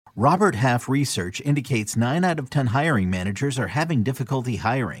Robert Half research indicates 9 out of 10 hiring managers are having difficulty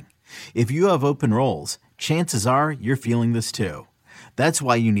hiring. If you have open roles, chances are you're feeling this too. That's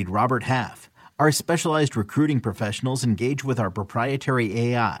why you need Robert Half. Our specialized recruiting professionals engage with our proprietary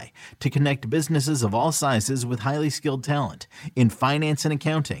AI to connect businesses of all sizes with highly skilled talent in finance and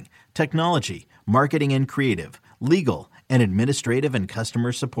accounting, technology, marketing and creative, legal, and administrative and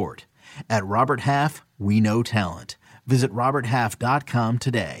customer support. At Robert Half, we know talent. Visit roberthalf.com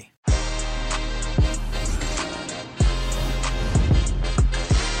today.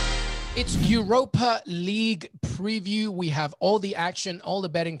 It's Europa League preview. We have all the action, all the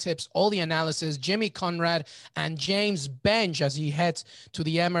betting tips, all the analysis. Jimmy Conrad and James Bench as he heads to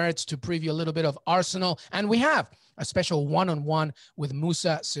the Emirates to preview a little bit of Arsenal. And we have a special one-on-one with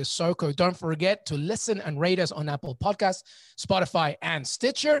Moussa Sissoko. Don't forget to listen and rate us on Apple Podcasts, Spotify, and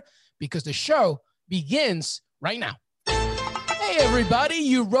Stitcher, because the show begins right now. Hey everybody,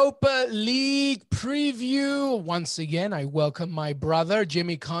 Europa League preview. Once again, I welcome my brother,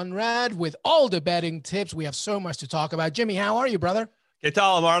 Jimmy Conrad, with all the betting tips. We have so much to talk about. Jimmy, how are you, brother? ¿Qué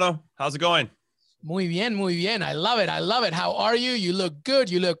tal, Amarno? How's it going? Muy bien, muy bien. I love it. I love it. How are you? You look good.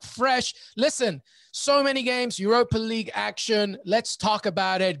 You look fresh. Listen, so many games, Europa League action. Let's talk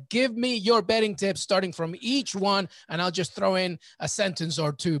about it. Give me your betting tips starting from each one, and I'll just throw in a sentence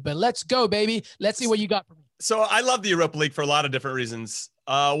or two. But let's go, baby. Let's see what you got for me. So I love the Europa League for a lot of different reasons.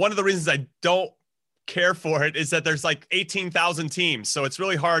 One of the reasons I don't care for it is that there's like 18,000 teams. So it's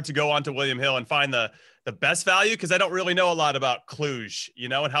really hard to go onto William Hill and find the best value because I don't really know a lot about Cluj,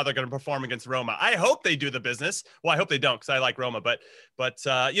 and how they're going to perform against Roma. I hope they do the business. Well, I hope they don't because I like Roma. But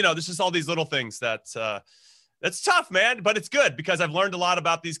there's just all these little things that's tough, man, but it's good because I've learned a lot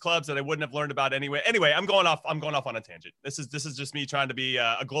about these clubs that I wouldn't have learned about anyway. Anyway, I'm going off on a tangent. This is just me trying to be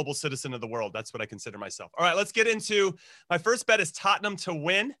a global citizen of the world. That's what I consider myself. All right, let's get into my first bet is Tottenham to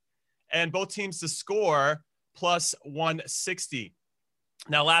win and both teams to score plus 160.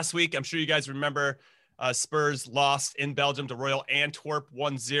 Now, last week, I'm sure you guys remember Spurs lost in Belgium to Royal Antwerp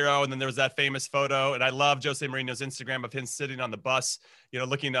 1-0. And then there was that famous photo. And I love Jose Mourinho's Instagram of him sitting on the bus,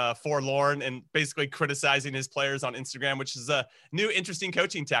 looking forlorn and basically criticizing his players on Instagram, which is a new interesting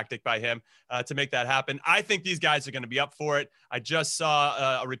coaching tactic by him to make that happen. I think these guys are going to be up for it. I just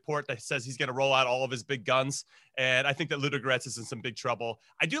saw a report that says he's going to roll out all of his big guns. And I think that Ludogorets is in some big trouble.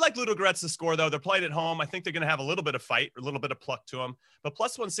 I do like Ludogorets to score, though. They're playing at home. I think they're going to have a little bit of fight, a little bit of pluck to them. But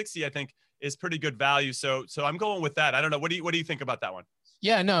plus 160, I think, is pretty good value. So I'm going with that. I don't know. What do you think about that one?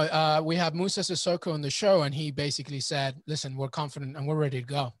 Yeah, no, we have Moussa Sissoko on the show, and he basically said, listen, we're confident and we're ready to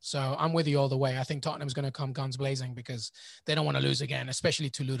go. So I'm with you all the way. I think Tottenham's going to come guns blazing because they don't want to lose again, especially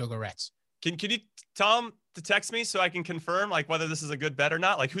to Ludogorets. Can you tell him to text me so I can confirm whether this is a good bet or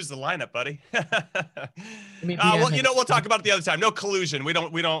not? Who's the lineup, buddy? We'll talk about it the other time. No collusion. We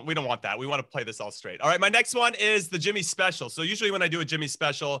don't want that. We want to play this all straight. All right. My next one is the Jimmy special. So usually when I do a Jimmy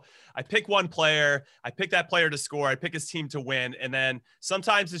special, I pick one player, I pick that player to score, I pick his team to win. And then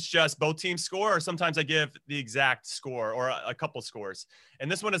sometimes it's just both teams score, or sometimes I give the exact score or a couple scores. And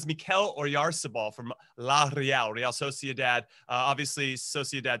this one is Mikel Oyarzabal from Real Sociedad. Obviously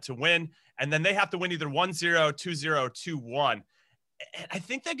Sociedad to win. And then they have to win either 1-0, 2-0, 2-1. And I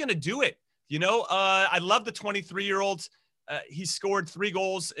think they're going to do it. I love the 23-year-old. He scored 3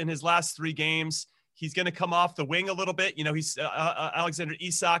 goals in his last 3 games. He's going to come off the wing a little bit. He's Alexander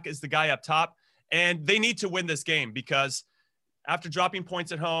Isak is the guy up top. And they need to win this game because after dropping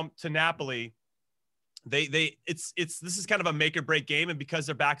points at home to Napoli, this is kind of a make or break game. And because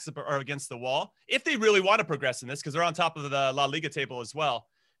their backs are against the wall, if they really want to progress in this, because they're on top of the La Liga table as well,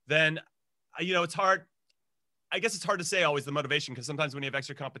 then it's hard. I guess it's hard to say always the motivation, because sometimes when you have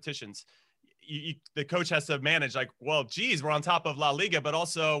extra competitions, the coach has to manage we're on top of La Liga, but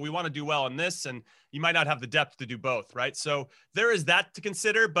also we want to do well in this, and you might not have the depth to do both, right? So there is that to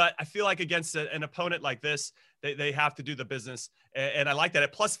consider, but I feel like against an opponent like this, they have to do the business, and I like that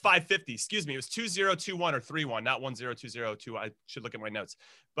at plus 550. Excuse me, it was 2-0, 2-1, or 3-1, not 1-0, 2-0, 2. I should look at my notes,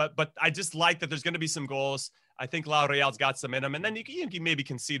 but I just like that there's going to be some goals. I think La Real's got some in them, and then you can maybe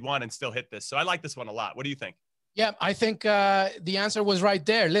concede one and still hit this. So I like this one a lot. What do you think? Yeah, I think the answer was right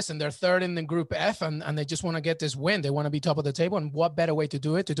there. Listen, they're third in the Group F, and they just want to get this win. They want to be top of the table, and what better way to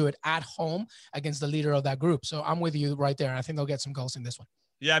do it at home against the leader of that group. So I'm with you right there. I think they'll get some goals in this one.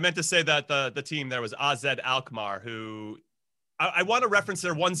 Yeah, I meant to say that the team there was AZ Alkmaar, who I want to reference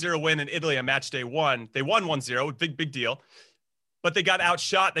their 1-0 win in Italy on match day 1. They won 1-0, big deal. But they got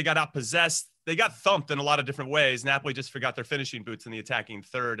outshot, they got outpossessed. They got thumped in a lot of different ways. Napoli just forgot their finishing boots in the attacking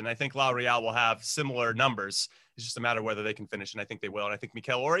third. And I think La Real will have similar numbers. It's just a matter of whether they can finish, and I think they will. And I think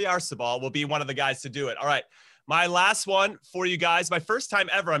Mikel Oyarzabal will be one of the guys to do it. All right. My last one for you guys, my first time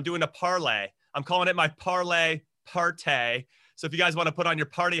ever, I'm doing a parlay. I'm calling it my parlay partay. So if you guys want to put on your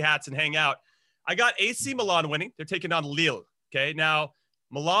party hats and hang out, I got AC Milan winning. They're taking on Lille. Okay. Now,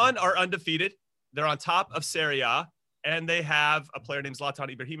 Milan are undefeated. They're on top of Serie A, and they have a player named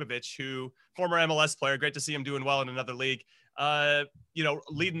Zlatan Ibrahimovic, who former MLS player. Great to see him doing well in another league.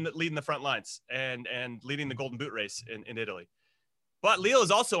 Leading the front lines and leading the Golden Boot race in Italy. But Lille is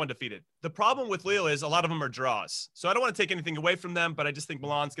also undefeated. The problem with Lille is a lot of them are draws. So I don't want to take anything away from them, but I just think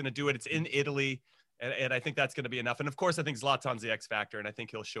Milan's going to do it. It's in Italy, and I think that's going to be enough. And of course, I think Zlatan's the X factor, and I think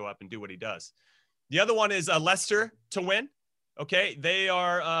he'll show up and do what he does. The other one is Leicester to win. Okay, they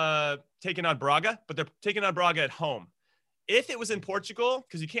are taking on Braga, but they're taking on Braga at home. If it was in Portugal,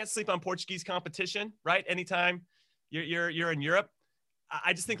 because you can't sleep on Portuguese competition, right? Anytime you're in Europe,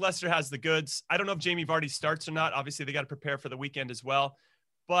 I just think Leicester has the goods. I don't know if Jamie Vardy starts or not. Obviously, they got to prepare for the weekend as well.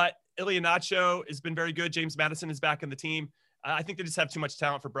 But Iheanacho has been very good. James Maddison is back in the team. I think they just have too much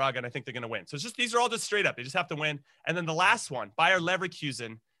talent for Braga, and I think they're going to win. So it's just, these are all just straight up. They just have to win. And then the last one, Bayer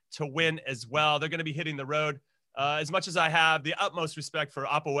Leverkusen to win as well. They're going to be hitting the road. As much as I have the utmost respect for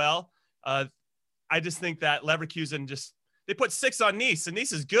Apoel, I just think that Leverkusen they put 6 on Nice, and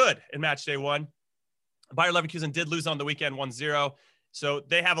Nice is good in match day 1. Bayer Leverkusen did lose on the weekend 1-0. So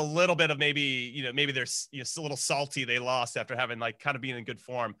they have a little bit of maybe they're a little salty. They lost after having kind of being in good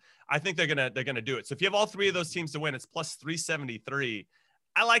form. I think they're gonna do it. So if you have all 3 of those teams to win, it's plus 373.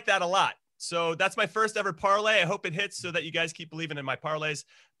 I like that a lot. So that's my first ever parlay. I hope it hits so that you guys keep believing in my parlays.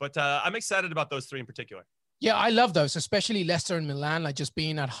 But I'm excited about those 3 in particular. Yeah, I love those, especially Leicester and Milan, like just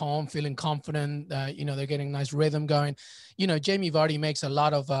being at home, feeling confident. They're getting a nice rhythm going. Jamie Vardy makes a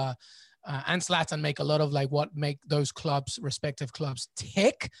lot of and Zlatan make a lot of what make those respective clubs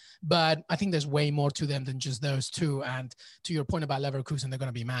tick. But I think there's way more to them than just those 2. And to your point about Leverkusen, they're going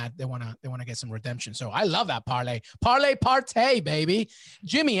to be mad. They want to get some redemption. So I love that parlay partay, baby.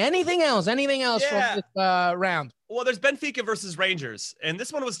 Jimmy, anything else from this round? Well, there's Benfica versus Rangers, and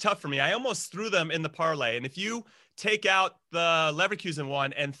this one was tough for me. I almost threw them in the parlay. And if you take out the Leverkusen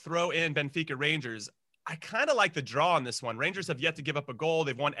one and throw in Benfica Rangers, I kind of like the draw on this one. Rangers have yet to give up a goal.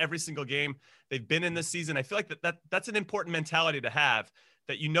 They've won every single game they've been in this season. I feel like that's an important mentality to have,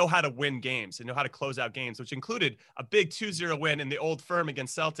 that you know how to win games and know how to close out games, which included a big 2-0 win in the Old Firm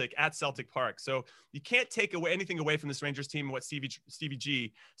against Celtic at Celtic Park. So you can't take anything away from this Rangers team and what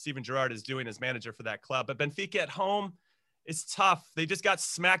Steven Gerrard is doing as manager for that club. But Benfica at home, it's tough. They just got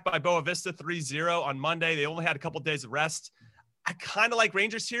smacked by Boa Vista 3-0 on Monday. They only had a couple of days of rest. I kind of like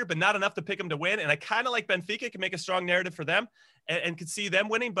Rangers here, but not enough to pick them to win. And I kind of like Benfica, can make a strong narrative for them and could see them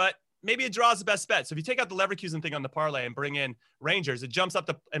winning, but maybe a draw is the best bet. So if you take out the Leverkusen thing on the parlay and bring in Rangers, it jumps up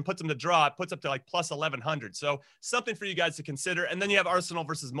and puts them to draw. It puts up to plus 1,100. So something for you guys to consider. And then you have Arsenal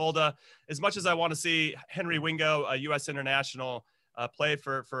versus Molde. As much as I want to see Henry Wingo, a U.S. international, play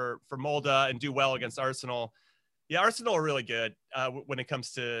for Molde and do well against Arsenal. Yeah, Arsenal are really good when it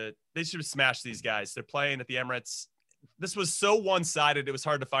comes to, they should smash these guys. They're playing at the Emirates. This was so one-sided, it was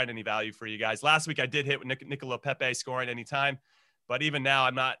hard to find any value for you guys. Last week I did hit with Nicola Pepe scoring anytime, but even now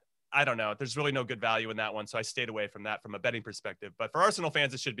I don't know. There's really no good value in that one, so I stayed away from that from a betting perspective. But for Arsenal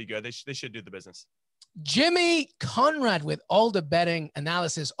fans, it should be good. They should do the business. Jimmy Conrad with all the betting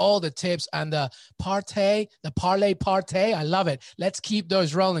analysis, all the tips, and the parlay partay. I love it. Let's keep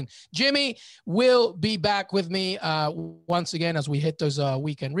those rolling. Jimmy will be back with me once again as we hit those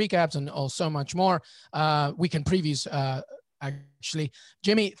weekend recaps and so much more. Weekend previews, actually.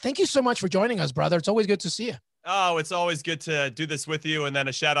 Jimmy, thank you so much for joining us, brother. It's always good to see you. Oh, it's always good to do this with you. And then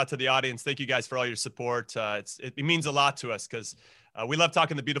a shout out to the audience. Thank you guys for all your support. It means a lot to us because we love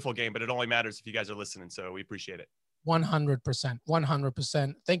talking the beautiful game, but it only matters if you guys are listening. So we appreciate it. 100%.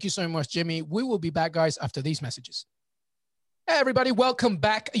 100%. Thank you so much, Jimmy. We will be back, guys, after these messages. Hey, everybody. Welcome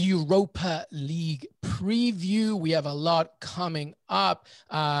back. Europa League preview. We have a lot coming up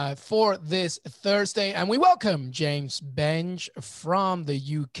for this Thursday. And we welcome James Bench from the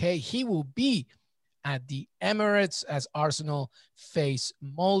UK. He will be at the Emirates as Arsenal face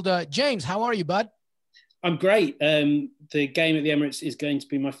Molde. James, how are you, bud? I'm great. The game at the Emirates is going to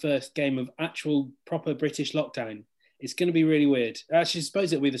be my first game of actual proper British lockdown. It's going to be really weird. Actually, I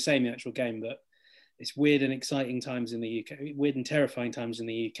suppose it'll be the same, the actual game, but it's weird and exciting times in the UK, weird and terrifying times in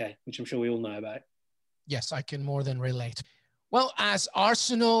the UK, which I'm sure we all know about. Yes, I can more than relate. Well, as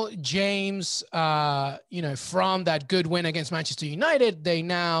Arsenal, James, from that good win against Manchester United, they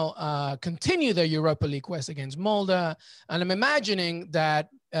now continue their Europa League quest against Molde. And I'm imagining that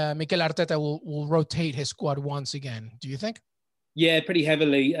Mikel Arteta will rotate his squad once again. Do you think? Yeah, pretty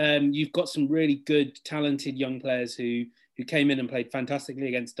heavily. You've got some really good, talented young players who came in and played fantastically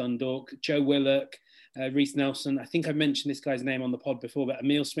against Dundalk. Joe Willock, Reece Nelson. I think I mentioned this guy's name on the pod before, but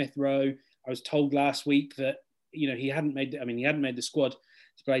Emile Smith-Rowe. I was told last week that he hadn't made the squad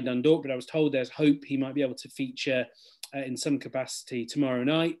to play Dundalk, but I was told there's hope he might be able to feature in some capacity tomorrow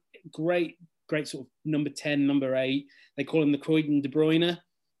night. Great sort of number 10, number 8. They call him the Croydon De Bruyne.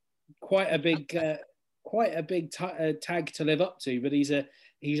 Quite a big tag to live up to, but he's a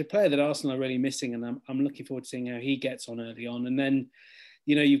player that Arsenal are really missing, and I'm looking forward to seeing how he gets on early on. And then,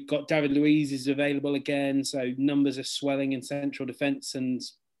 you've got David Luiz is available again, so numbers are swelling in central defence. And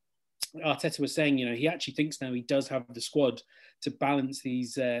Arteta was saying, he actually thinks now he does have the squad to balance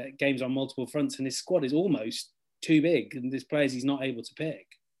these games on multiple fronts, and his squad is almost too big, and there's players he's not able to pick.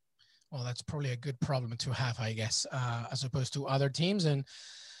 Well, that's probably a good problem to have, I guess, as opposed to other teams. And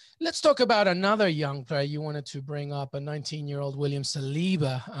let's talk about another young player you wanted to bring up, a 19-year-old William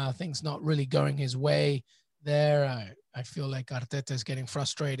Saliba. Things not really going his way there. I feel like Arteta is getting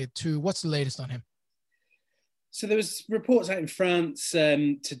frustrated too. What's the latest on him? So there was reports out in France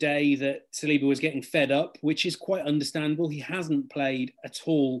today that Saliba was getting fed up, which is quite understandable. He hasn't played at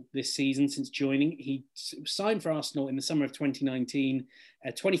all this season since joining. He signed for Arsenal in the summer of 2019,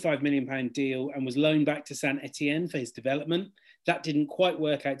 a £25 million deal, and was loaned back to Saint Etienne for his development. That didn't quite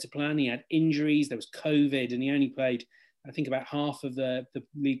work out to plan. He had injuries, there was COVID, and he only played, I think, about half of the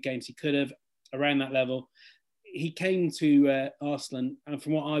league games he could have, around that level. He came to Arsenal, and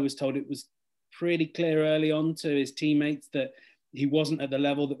from what I was told, it was pretty clear early on to his teammates that he wasn't at the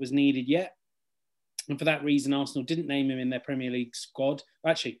level that was needed yet. And for that reason, Arsenal didn't name him in their Premier League squad.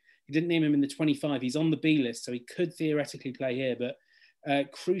 Actually, he didn't name him in the 25. He's on the B list, so he could theoretically play here. But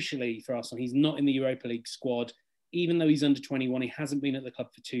crucially for Arsenal, he's not in the Europa League squad. Even though he's under 21, he hasn't been at the club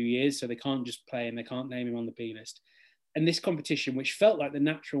for 2 years, so they can't just play him. They can't name him on the B list. And this competition, which felt like the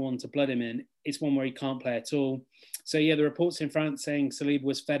natural one to blood him in, it's one where he can't play at all. So, the reports in France saying Saliba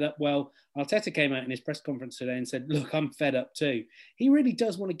was fed up. Well, Arteta came out in his press conference today and said, look, I'm fed up too. He really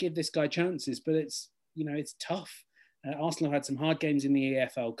does want to give this guy chances, but it's tough. Arsenal had some hard games in the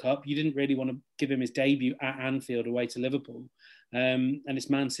EFL Cup. You didn't really want to give him his debut at Anfield away to Liverpool. And it's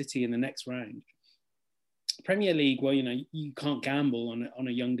Man City in the next round. Premier League, well, you can't gamble on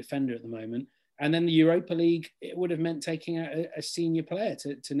a young defender at the moment. And then the Europa League, it would have meant taking out a senior player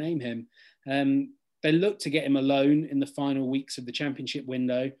to name him. They looked to get him a loan in the final weeks of the championship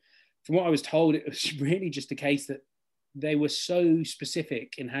window. From what I was told, it was really just a case that they were so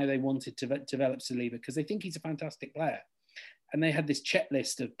specific in how they wanted to develop Saliba because they think he's a fantastic player. And they had this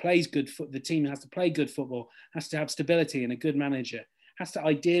checklist of plays good foot. The team has to play good football, has to have stability and a good manager, has to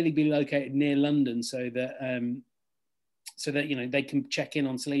ideally be located near London so that they can check in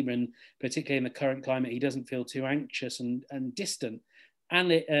on Saliba, and particularly in the current climate, he doesn't feel too anxious and distant.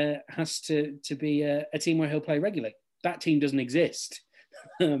 And it has to be a team where he'll play regularly. That team doesn't exist.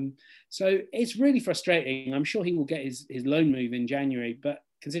 So it's really frustrating. I'm sure he will get his loan move in January, but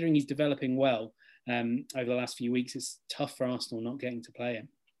considering he's developing well over the last few weeks, it's tough for Arsenal not getting to play him.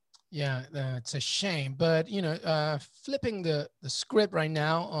 Yeah, it's a shame. But, flipping the script right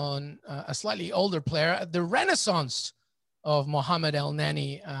now on a slightly older player, the renaissance of Mohamed El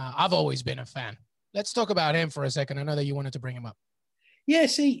Neni, I've always been a fan. Let's talk about him for a second. I know that you wanted to bring him up. Yeah,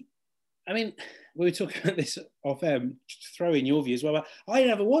 see, I mean, we were talking about this off air, throw in your view as well. I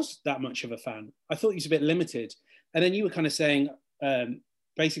never was that much of a fan. I thought he was a bit limited. And then you were kind of saying,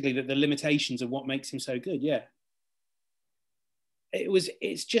 basically, that the limitations of what makes him so good. Yeah.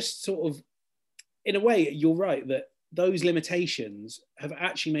 It's just sort of, in a way, you're right, that those limitations have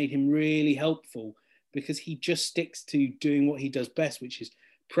actually made him really helpful because he just sticks to doing what he does best, which is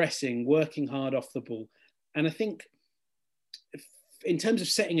pressing, working hard off the ball. And I think in terms of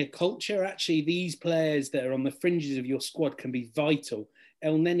setting a culture, actually, these players that are on the fringes of your squad can be vital.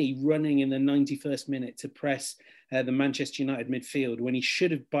 El Neni running in the 91st minute to press the Manchester United midfield when he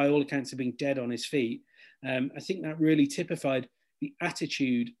should have, by all accounts, have been dead on his feet. I think that really typified the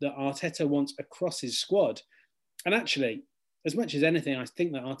attitude that Arteta wants across his squad. And actually, as much as anything, I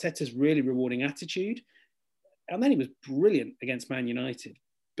think that Arteta's really rewarding attitude. El Neni was brilliant against Man United,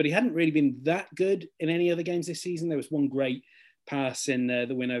 but he hadn't really been that good in any other games this season. There was one great pass in the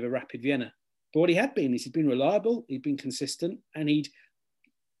win over Rapid Vienna. But what he had been is he'd been reliable, he'd been consistent, and he'd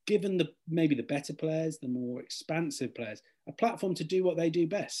given maybe the better players, the more expansive players, a platform to do what they do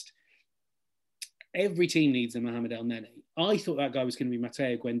best. Every team needs a Mohamed El Neni. I thought that guy was going to be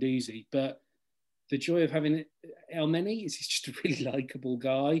Matteo Guendouzi, but the joy of having El Neni is he's just a really likeable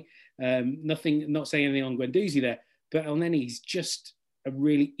guy. Not saying anything on Guendouzi there, but El Neni is just a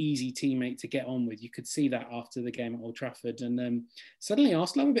really easy teammate to get on with. You could see that after the game at Old Trafford. And suddenly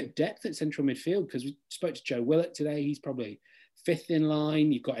Arsenal have a bit of depth at central midfield because we spoke to Joe Willett today. He's probably fifth in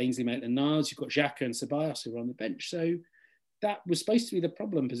line. You've got Ainsley Maitland-Niles. You've got Xhaka and Ceballos who are on the bench. So that was supposed to be the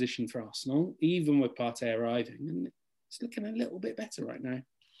problem position for Arsenal, even with Partey arriving. And it's looking a little bit better right now.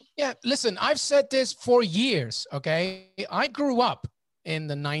 Yeah, listen, I've said this for years, okay? I grew up in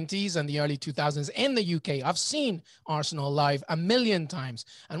the 90s and the early 2000s in the UK. I've seen Arsenal live a million times.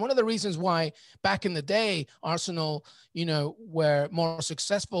 And one of the reasons why back in the day, Arsenal, were more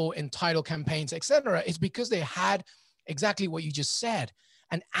successful in title campaigns, etc., is because they had exactly what you just said,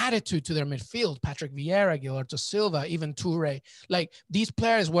 an attitude to their midfield. Patrick Vieira, Gilberto Silva, even Toure. Like, these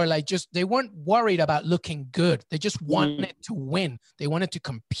players were they weren't worried about looking good. They just wanted to win. They wanted to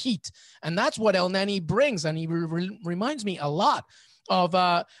compete. And that's what El Neni brings. And he reminds me a lot of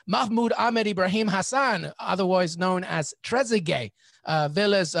Mahmoud Ahmed Ibrahim Hassan, otherwise known as Trezeguet,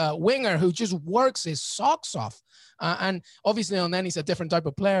 Villa's winger, who just works his socks off. And obviously, El Neni's a different type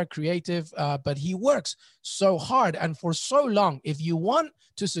of player, creative, but he works so hard and for so long. If you want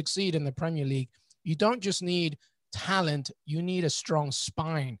to succeed in the Premier League, you don't just need talent, you need a strong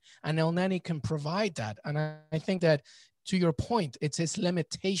spine. And El Neni can provide that. And I think that, to your point, it's his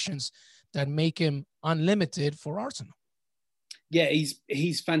limitations that make him unlimited for Arsenal. Yeah,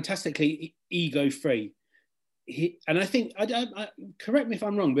 he's fantastically ego-free. And I think, correct me if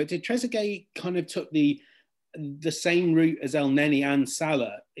I'm wrong, but did Trezeguet kind of took the same route as El Neni and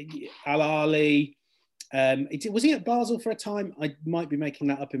Salah? Al-Ahly, was he at Basel for a time? I might be making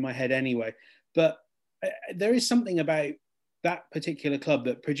that up in my head anyway. But there is something about that particular club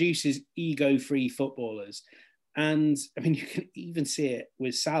that produces ego-free footballers. And I mean, you can even see it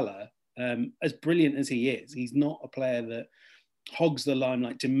with Salah. As brilliant as he is, he's not a player that hogs the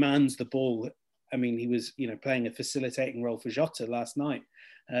limelight, demands the ball. I mean, he was, playing a facilitating role for Jota last night.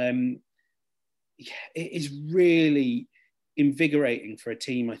 It is really invigorating for a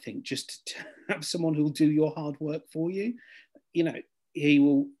team, I think, just to have someone who'll do your hard work for you.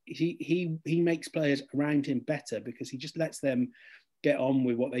 He makes players around him better because he just lets them get on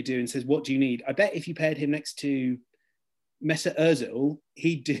with what they do and says, what do you need? I bet if you paired him next to Mesut Ozil,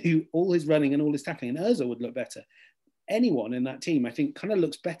 he'd do all his running and all his tackling, and Ozil would look better. Anyone in that team, I think, kind of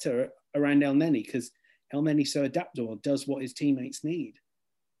looks better around El Neni because El Neni's so adaptable, does what his teammates need.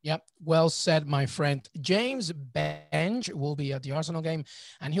 Yep, well said, my friend. James Benge will be at the Arsenal game,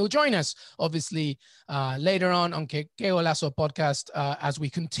 and he'll join us, obviously, later on Que Golazo podcast as we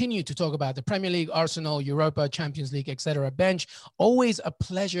continue to talk about the Premier League, Arsenal, Europa, Champions League, etc. Benge, always a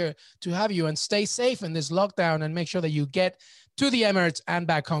pleasure to have you, and stay safe in this lockdown and make sure that you get to the Emirates and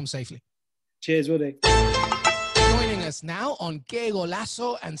back home safely. Cheers, Woody. Joining us now on Que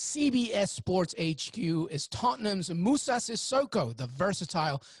Golazo and CBS Sports HQ is Tottenham's Moussa Sissoko, the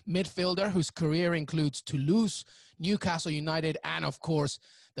versatile midfielder whose career includes Toulouse, Newcastle United, and of course,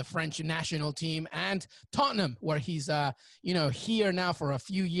 the French national team, and Tottenham, where he's, here now for a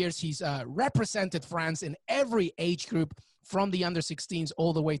few years. He's represented France in every age group from the under-16s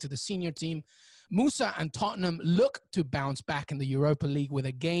all the way to the senior team. Moussa and Tottenham look to bounce back in the Europa League with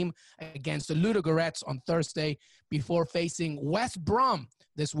a game against the Ludogorets on Thursday before facing West Brom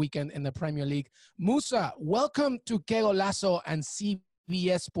this weekend in the Premier League. Moussa, welcome to Que Golazo and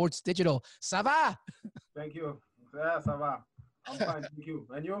CBS Sports Digital. Ça va? Thank you. Yeah, ça va. I'm fine, thank you.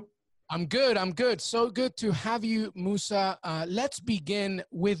 And you? I'm good. So good to have you, Moussa. Let's begin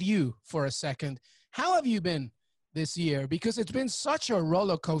with you for a second. How have you been this year? Because it's been such a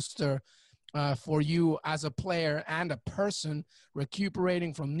roller coaster for you as a player and a person,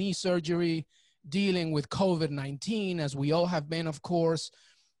 recuperating from knee surgery, dealing with COVID-19, as we all have been, of course,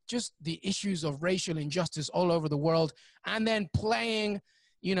 just the issues of racial injustice all over the world, and then playing,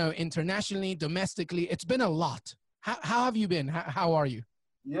 internationally, domestically. It's been a lot. How have you been? How are you?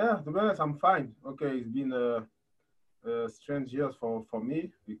 Yeah, to be honest, I'm fine. Okay, it's been a strange years for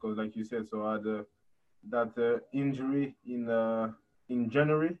me because, like you said, so I had that injury in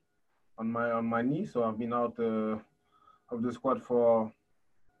January on my knee, so I've been out of the squad for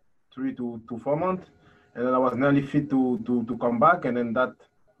 3 to 4 months, and then I was nearly fit to come back, and then that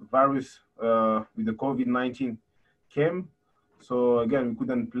virus with the COVID-19 came, so again we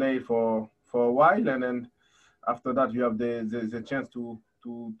couldn't play for a while, and then after that you have the chance to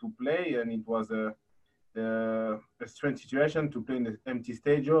play, and it was a strange situation to play in the empty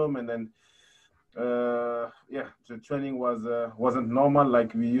stadium, and then the training wasn't normal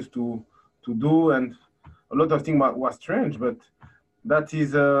like we used to do, and a lot of things was strange, but that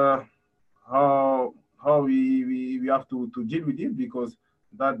is how we have to deal with it, because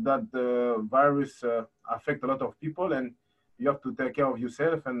that virus affect a lot of people, and you have to take care of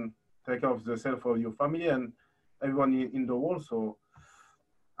yourself and take care of yourself of your family and everyone in the world. So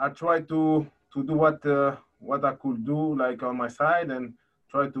I try to do what what I could do like on my side and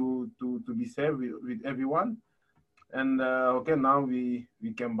try to be safe with everyone. And okay, now we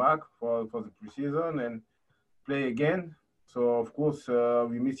came back for the preseason and play again. So of course we're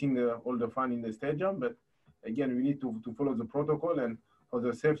missing all the fun in the stadium, but again we need to follow the protocol, and for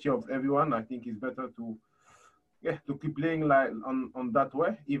the safety of everyone, I think it's better to keep playing like on that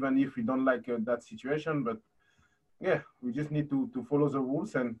way, even if we don't like that situation. But yeah, we just need to follow the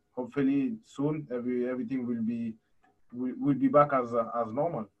rules, and hopefully soon everything will be back as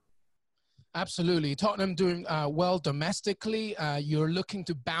normal. Absolutely. Tottenham doing well domestically. You're looking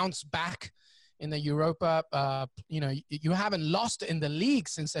to bounce back in the Europa. You haven't lost in the league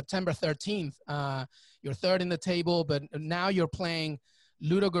since September 13th. You're third in the table, but now you're playing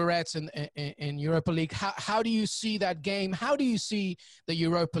Ludogorets in Europa League. How do you see that game? How do you see the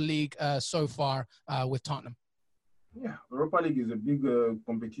Europa League so far with Tottenham? Yeah, Europa League is a big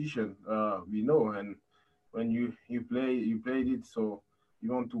competition. We know, and when you played it, so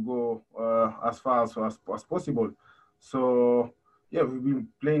you want to go as far as possible. So yeah, we've been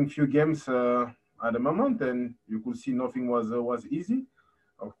playing few games at the moment, and you could see nothing was easy.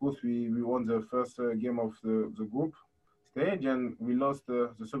 Of course, we won the first game of the group stage, and we lost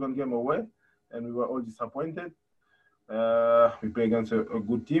the second game away, and we were all disappointed. We play against a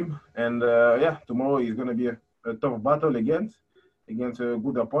good team, and yeah, tomorrow is going to be a tough battle against a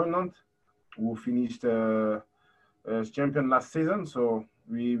good opponent who finished champion last season. So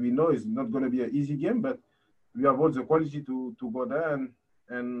we know it's not going to be an easy game, but we have all the quality to go there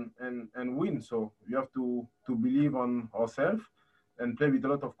and win. So we have to believe on ourselves and play with a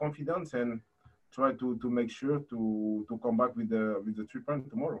lot of confidence and try to make sure to come back with the 3 points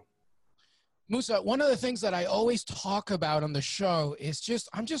tomorrow. Moussa, one of the things that I always talk about on the show is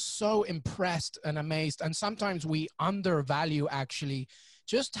I'm just so impressed and amazed, and sometimes we undervalue actually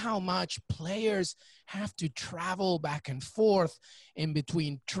just how much players have to travel back and forth in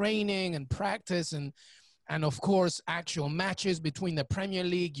between training and practice and of course actual matches between the Premier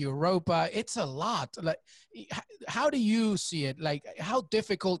League, Europa. It's a lot. Like, how do you see it? Like, how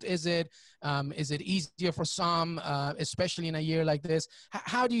difficult is it? Is it easier for some, especially in a year like this?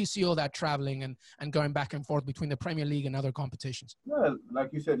 How do you see all that traveling and going back and forth between the Premier League and other competitions? Well,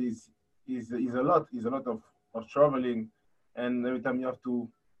 like you said, is a lot of traveling, and every time you have to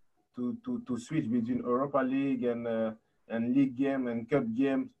switch between Europa League and league game and cup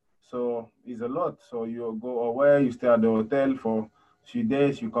games. So it's a lot. So you go away, you stay at the hotel for a few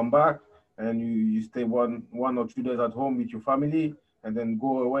days, you come back, and you stay one or 2 days at home with your family, and then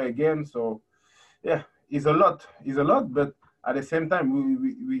go away again. So yeah, it's a lot. It's a lot, but at the same time,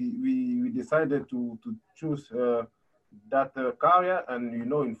 we decided to choose that career, and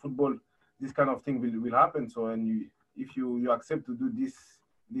in football, this kind of thing will happen. So if you accept to do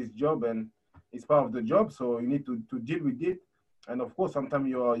this job, and it's part of the job, so you need to deal with it. And of course, sometimes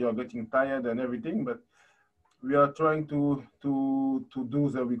you're getting tired and everything, but we are trying to do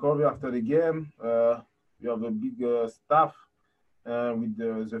the recovery after the game. We have a big staff with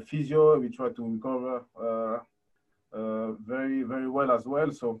the physio. We try to recover very, very well as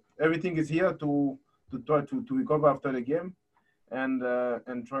well. So everything is here to try to recover after the game and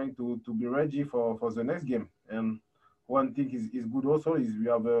trying to be ready for the next game. And one thing is good also is we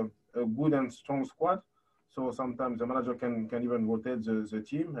have a good and strong squad. So sometimes the manager can even rotate the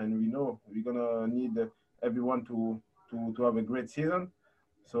team, and we know we're gonna need everyone to have a great season.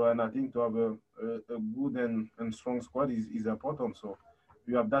 So, and I think to have a good and strong squad is important. So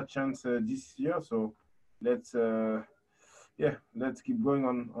we have that chance this year. So let's let's keep going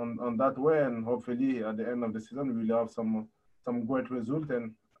on that way, and hopefully at the end of the season we'll have some great result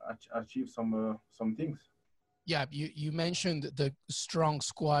and achieve some things. Yeah, you mentioned the strong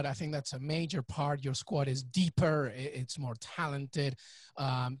squad. I think that's a major part. Your squad is deeper. It's more talented.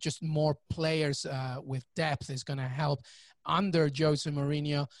 Just more players with depth is going to help under Jose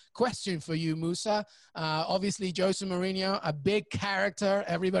Mourinho. Question for you, Moussa. Obviously, Jose Mourinho, a big character.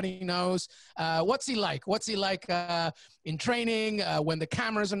 Everybody knows. What's he like? What's he like in training when the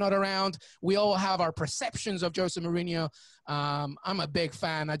cameras are not around? We all have our perceptions of Jose Mourinho. I'm a big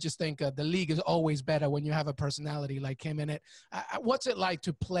fan. I just think the league is always better when you have a personality like him in it. What's it like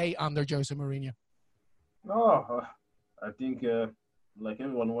to play under Jose Mourinho? No, I think like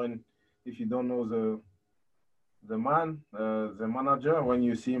everyone, if you don't know the manager, when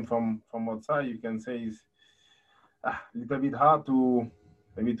you see him from outside, you can say he's a little bit hard to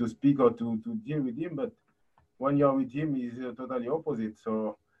maybe to speak or to deal with him. But when you're with him, he's totally opposite.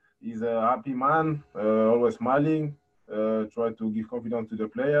 So he's a happy man, always smiling, try to give confidence to the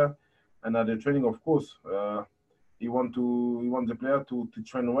player, and at the training, of course, he want the player to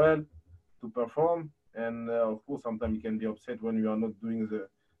train well, to perform, And of course, sometimes you can be upset when you are not doing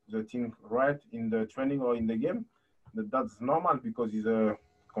the thing right in the training or in the game. That's normal because he's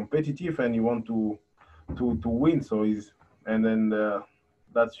competitive and you want to win. So he's and then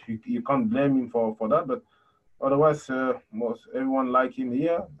that's you can't blame him for that. But otherwise, most everyone like him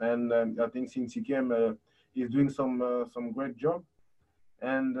here, and I think since he came, he's doing some great job.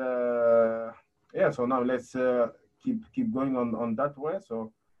 And yeah, so now let's keep going on that way.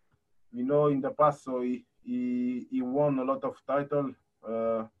 So in the past, so he won a lot of title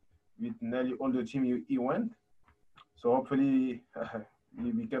with nearly all the team he went. So hopefully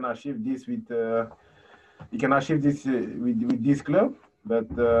we can achieve this with we can achieve this with this club. But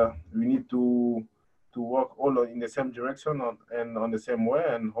we need to work all in the same direction and on the same way,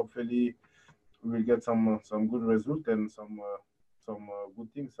 and hopefully we will get some good result and some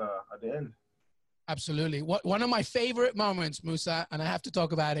good things at the end. Absolutely. One of my favorite moments, Moussa, and I have to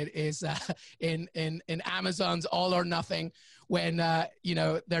talk about it, is in Amazon's All or Nothing, when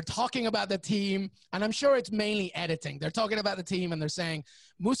they're talking about the team, and I'm sure it's mainly editing. They're talking about the team, and they're saying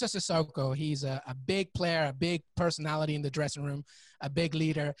Moussa Sissoko, he's a big player, a big personality in the dressing room, a big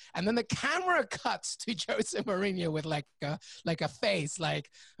leader, and then the camera cuts to Jose Mourinho with like a face, like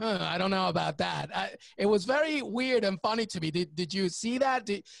I don't know about that. It was very weird and funny to me. Did you see that?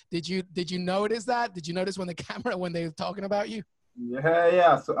 Did you notice that? Did you notice when they were talking about you?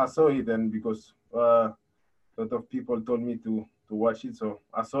 Yeah. So I saw it, and because a lot of people told me to watch it, so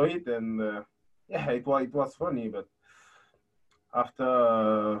I saw it, and yeah, it was funny. But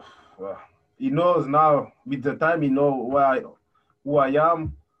after he knows now, with the time, he know who I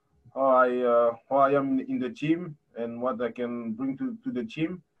am, how I am in the team, and what I can bring to the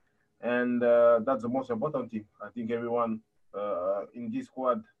team, and that's the most important thing. I think everyone in this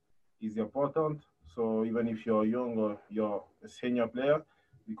squad is important. So even if you're young or you're a senior player,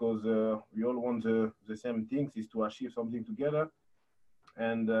 because we all want the same things, is to achieve something together.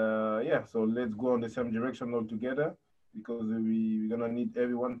 And yeah, so let's go on the same direction all together, because we're gonna need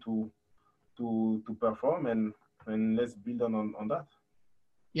everyone to perform, and let's build on that.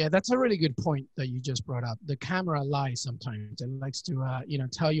 Yeah, that's a really good point that you just brought up. The camera lies sometimes. It likes to,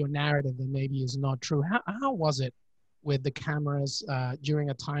 tell you a narrative that maybe is not true. How was it with the cameras during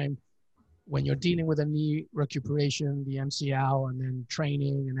a time when you're dealing with a knee recuperation, the MCL, and then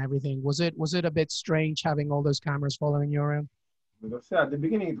training and everything? Was it a bit strange having all those cameras following you around? Because yeah, at the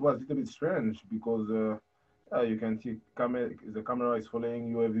beginning it was a little bit strange because you can see the camera is following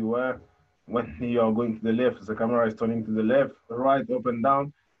you everywhere. When you are going to the left, the camera is turning to the left, right, up and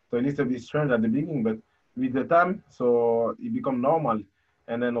down. So it needs to be strange at the beginning, but with the time, so it become normal.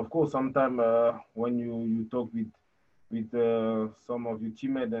 And then of course, sometimes when you talk with some of your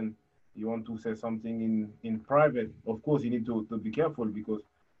teammates and you want to say something in private, of course you need to be careful because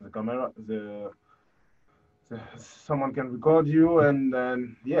the camera, someone can record you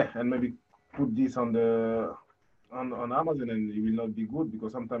and yeah, and maybe put this on Amazon, and it will not be good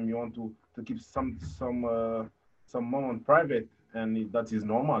because sometimes you want to keep some moment private, and that is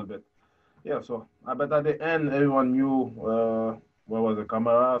normal. But yeah, so but at the end, everyone knew where was the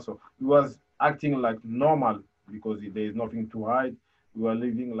camera, so we was acting like normal because there is nothing to hide. We were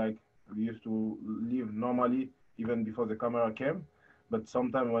living like we used to live normally even before the camera came. But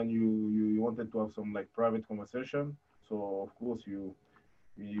sometimes when you wanted to have some like private conversation, so of course you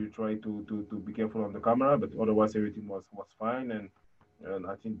try to be careful on the camera, but otherwise everything was fine, and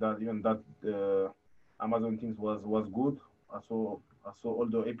I think that even that Amazon things was good. I saw all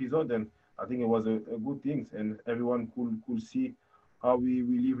the episode, and I think it was a good things, and everyone could see how we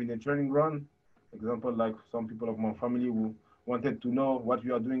live in a training ground. Example, like some people of my family who wanted to know what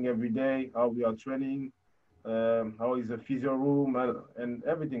we are doing every day, how we are training, how is the physio room, and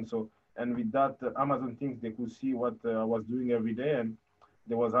everything. So, and with that Amazon things, they could see what I was doing every day, and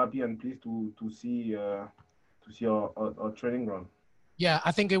they was happy and pleased to see our training ground. Yeah,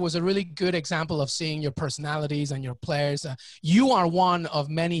 I think it was a really good example of seeing your personalities and your players. You are one of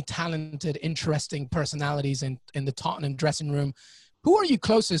many talented, interesting personalities in the Tottenham dressing room. Who are you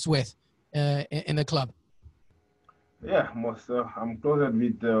closest with in the club? Yeah, most I'm closer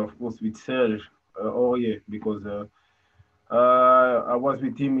with of course with Serge Aurier because I was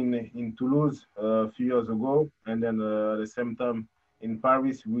with him in Toulouse a few years ago, and then at the same time in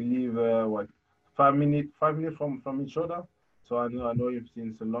Paris we live 5 minutes from each other. So I know him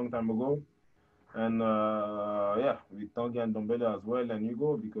since a long time ago, and yeah, with Tanguy and Dombele as well, and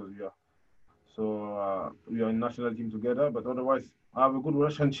Hugo because we are in national team together. But otherwise, I have a good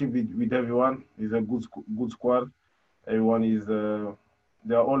relationship with everyone. It's a good squad. Everyone is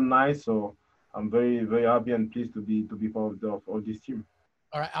they are all nice. So I'm very very happy and pleased to be part of this team.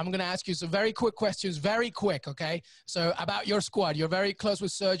 All right, I'm going to ask you some very quick questions, very quick, okay? So about your squad, you're very close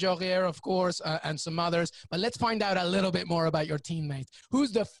with Sergio Aguirre, of course, and some others, but let's find out a little bit more about your teammates.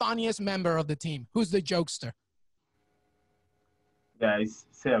 Who's the funniest member of the team? Who's the jokester? Yeah, it's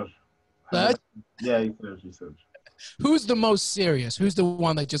Serge. Serge? Yeah, it's Serge. Who's the most serious? Who's the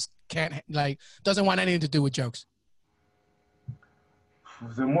one that just can't, like, doesn't want anything to do with jokes?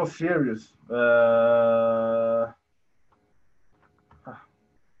 The most serious.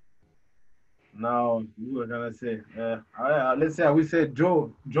 Now, we were gonna say, let's say I will say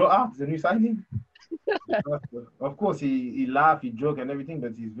Joe Hart, the new signing. Of course, he laugh, he joke and everything,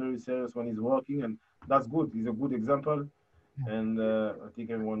 but he's very serious when he's working, and that's good. He's a good example, and I think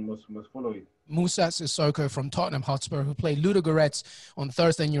everyone must follow it. Moussa Sissoko from Tottenham Hotspur, who played Ludogorets on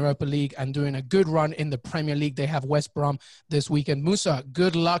Thursday in Europa League and doing a good run in the Premier League. They have West Brom this weekend. Moussa,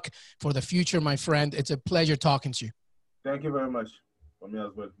 good luck for the future, my friend. It's a pleasure talking to you. Thank you very much for me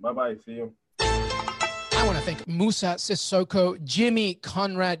as well. Bye-bye. See you. I want to thank Moussa Sissoko, Jimmy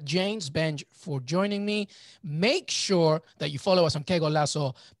Conrad, James Benj for joining me. Make sure that you follow us on Que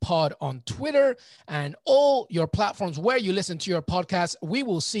Golazo Pod on Twitter and all your platforms where you listen to your podcast. We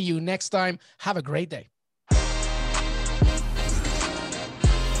will see you next time. Have a great day.